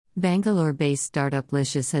Bangalore-based startup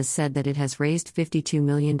Licious has said that it has raised $52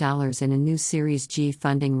 million in a new Series G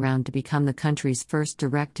funding round to become the country's first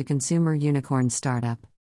direct-to-consumer unicorn startup.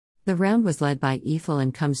 The round was led by Eiffel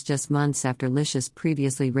and comes just months after Licious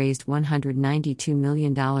previously raised $192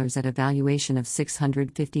 million at a valuation of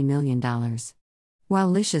 $650 million. While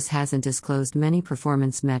Licious hasn't disclosed many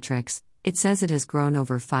performance metrics, it says it has grown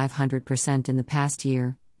over 500% in the past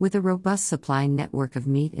year, with a robust supply network of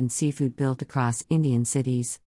meat and seafood built across Indian cities.